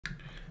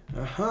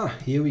Aha,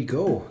 here we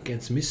go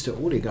against Mr.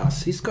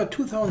 Olegas. He's got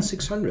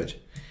 2,600.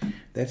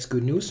 That's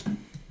good news.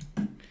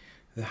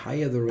 The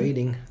higher the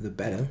rating, the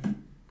better.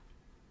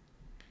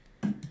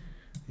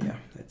 Yeah,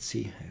 let's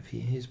see if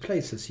he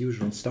plays his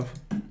usual stuff.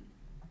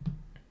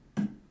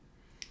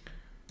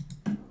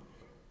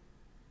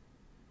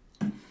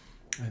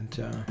 And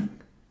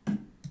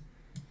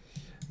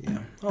yeah,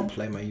 I'll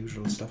play my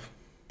usual stuff.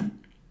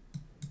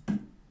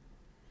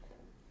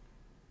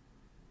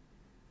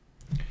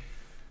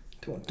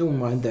 Don't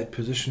mind that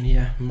position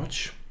here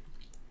much.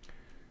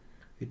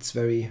 It's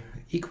very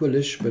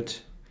equalish,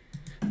 but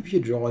if you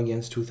draw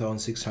against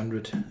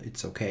 2,600,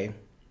 it's okay.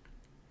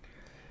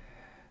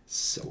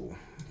 So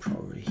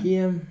probably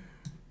here,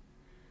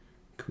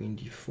 Queen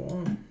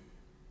d4.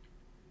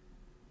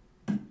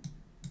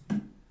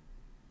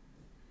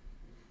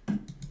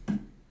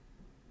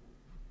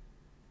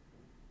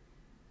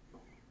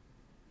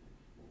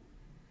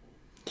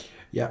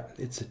 Yeah,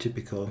 it's a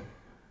typical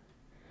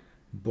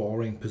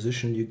boring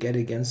position you get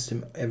against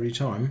him every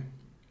time.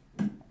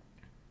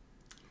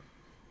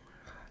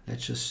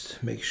 Let's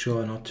just make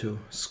sure not to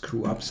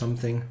screw up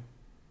something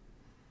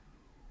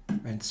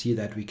and see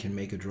that we can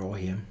make a draw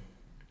here.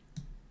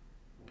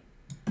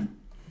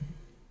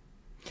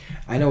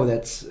 I know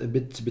that's a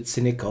bit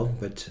cynical,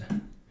 but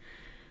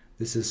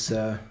this is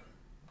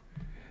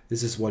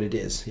what it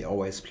is. He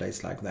always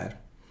plays like that.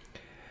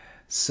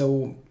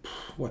 So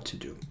what to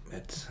do?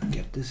 Let's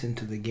get this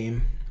into the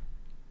game.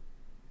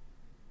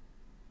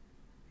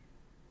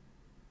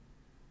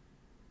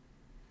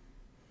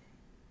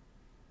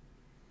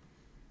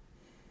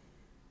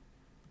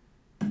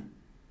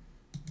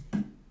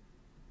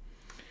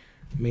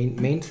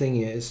 Main thing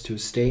here is to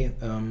stay,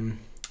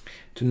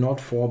 to not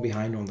fall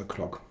behind on the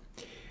clock.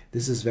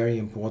 This is very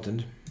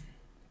important.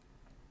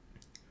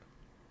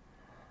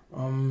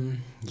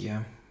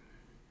 Yeah,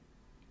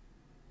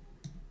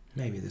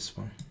 maybe this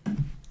one.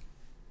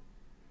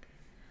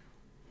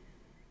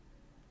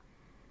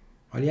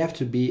 Well, you have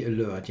to be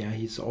alert. Yeah,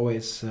 he's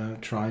always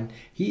trying.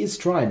 He is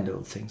trying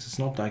little things. It's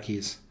not like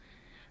he's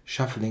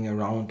shuffling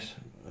around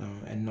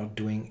and not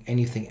doing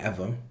anything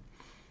ever.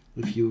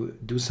 If you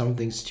do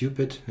something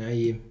stupid,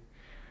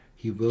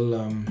 he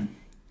will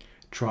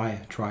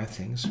try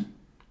things.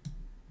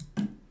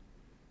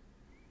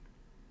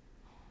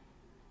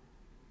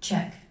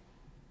 Check.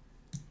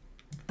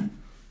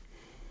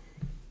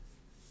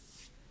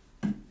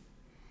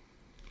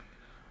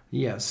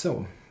 Yeah,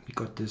 so we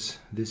got this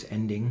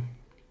ending.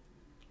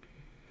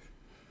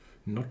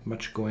 Not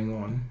much going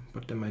on.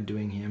 What am I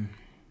doing here?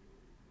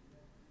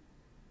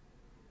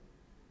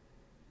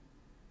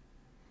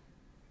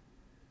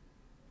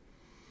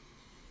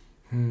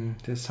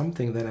 There's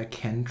something that I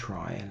can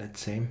try, let's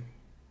say.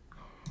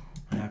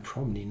 Yeah,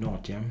 probably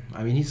not, yeah.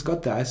 I mean, he's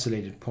got the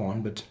isolated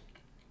pawn, but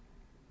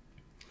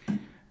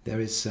there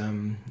is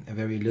a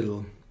very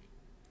little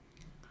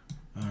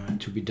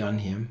to be done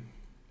here.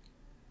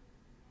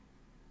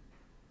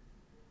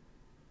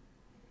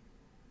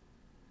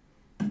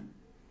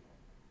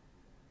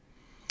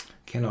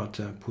 Cannot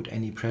put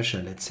any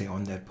pressure, let's say,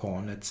 on that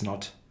pawn. That's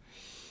not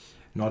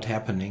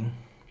happening.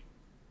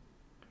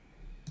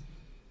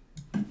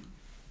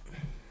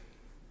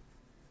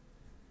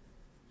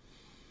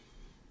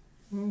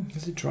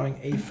 Is he trying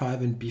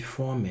a5 and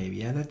b4 maybe?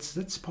 Yeah,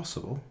 that's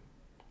possible.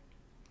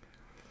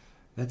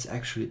 That's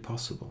actually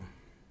possible.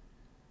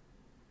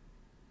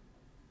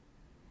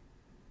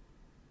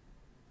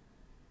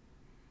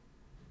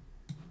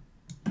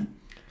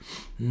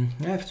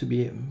 I have to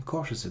be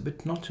cautious a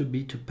bit, not to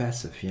be too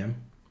passive here,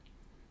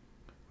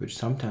 which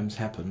sometimes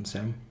happens.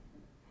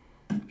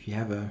 If you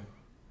have a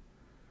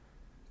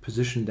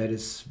position that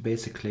is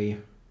basically,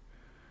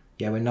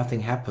 yeah, when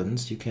nothing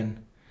happens, you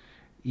can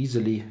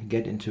easily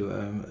get into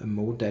a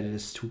mode that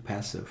is too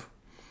passive,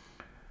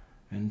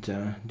 and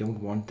don't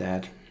want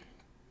that.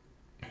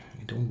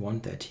 I don't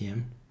want that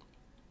here.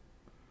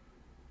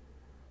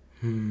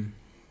 A4,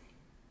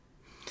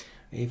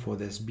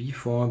 there's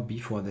b4,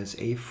 b4, there's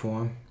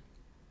a4.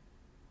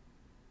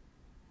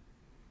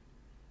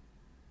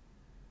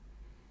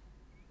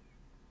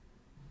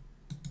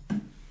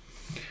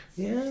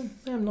 Yeah,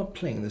 I'm not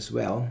playing this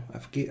well.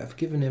 I've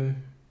given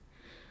him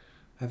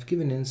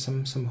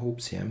some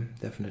hopes here,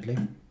 definitely.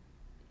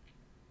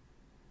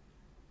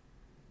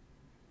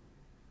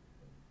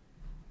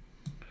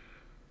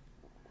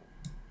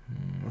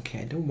 Okay,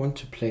 I don't want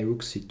to play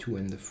rook c2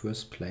 in the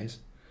first place.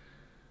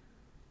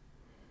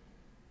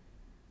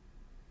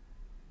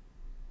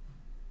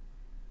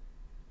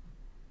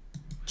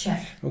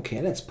 Check.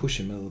 Okay, let's push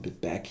him a little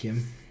bit back here.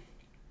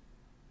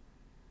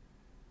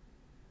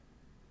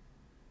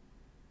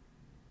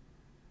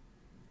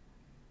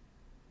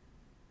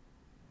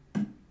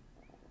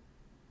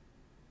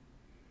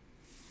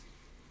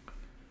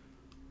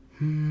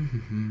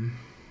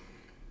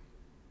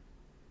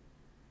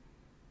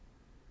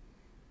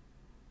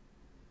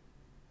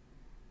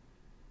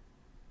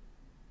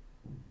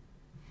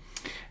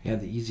 Yeah,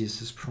 the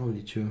easiest is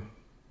probably to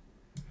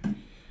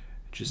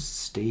just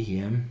stay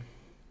here.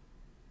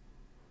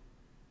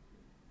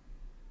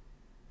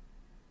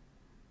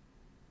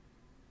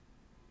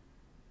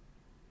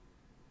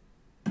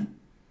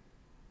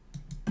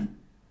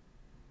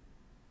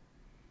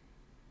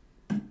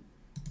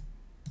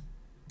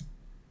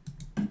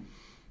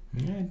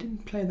 Yeah, I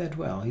didn't play that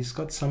well. He's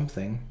got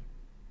something.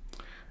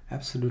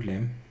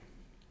 Absolutely.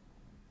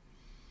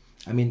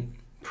 I mean,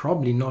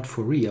 probably not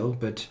for real,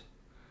 but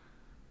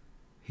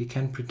he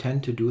can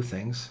pretend to do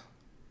things.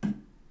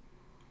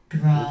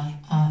 Draw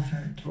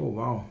offered. Oh,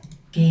 wow.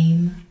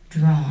 Game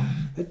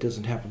drawn. That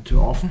doesn't happen too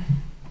often.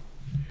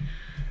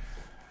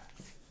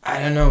 I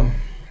don't know.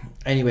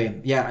 Anyway,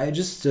 yeah, I'm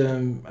just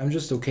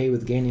okay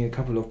with gaining a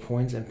couple of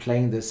points and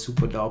playing the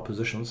super dull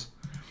positions.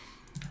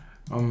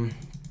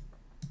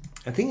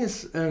 The thing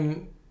is,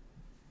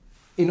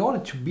 in order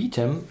to beat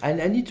him, I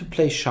need to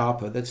play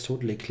sharper, that's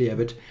totally clear,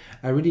 but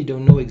I really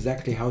don't know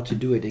exactly how to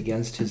do it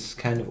against his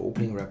kind of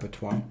opening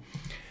repertoire.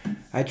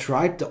 I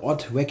tried the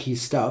odd wacky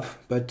stuff,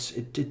 but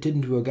it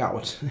didn't work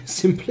out.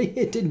 Simply,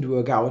 it didn't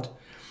work out.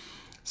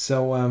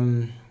 So,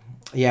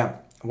 yeah,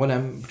 what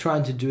I'm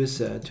trying to do is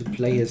to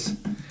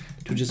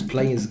just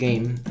play his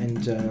game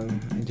and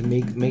to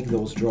make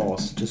those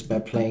draws just by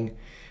playing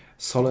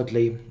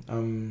solidly,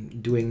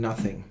 doing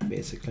nothing,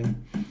 basically.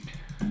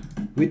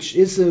 Which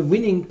is a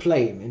winning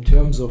play in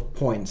terms of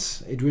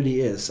points. It really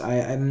is.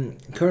 I'm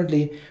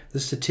currently, the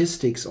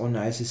statistics on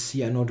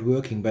ICC are not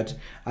working, but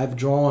I've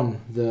drawn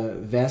the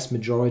vast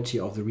majority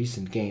of the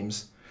recent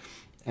games,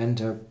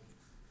 and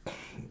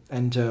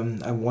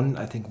I won,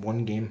 I think,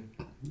 one game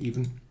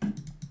even.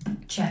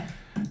 Check.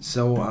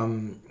 So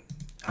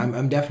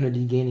I'm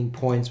definitely gaining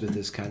points with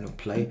this kind of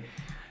play.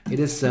 It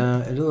is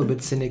a little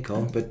bit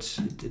cynical, but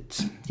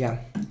yeah.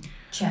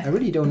 Check. I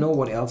really don't know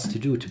what else to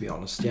do, to be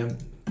honest. Yeah.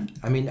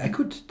 I mean, I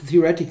could,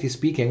 theoretically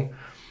speaking,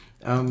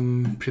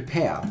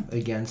 prepare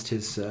against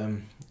his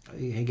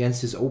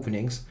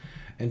openings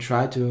and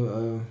try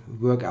to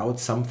work out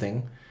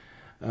something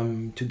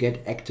to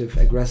get active,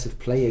 aggressive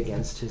play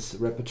against his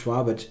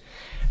repertoire. But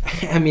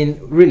I mean,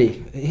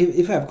 really,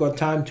 if I've got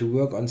time to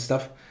work on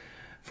stuff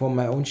for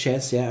my own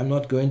chess, yeah, I'm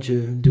not going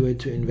to do it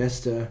to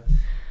invest. I'm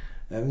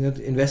not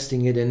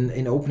investing it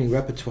in opening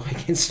repertoire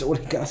against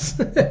Olegas.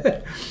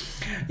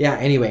 Yeah.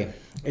 Anyway,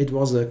 it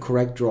was a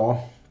correct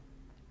draw.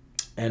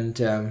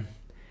 And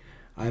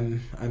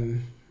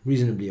I'm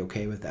reasonably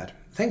okay with that.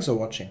 Thanks for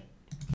watching.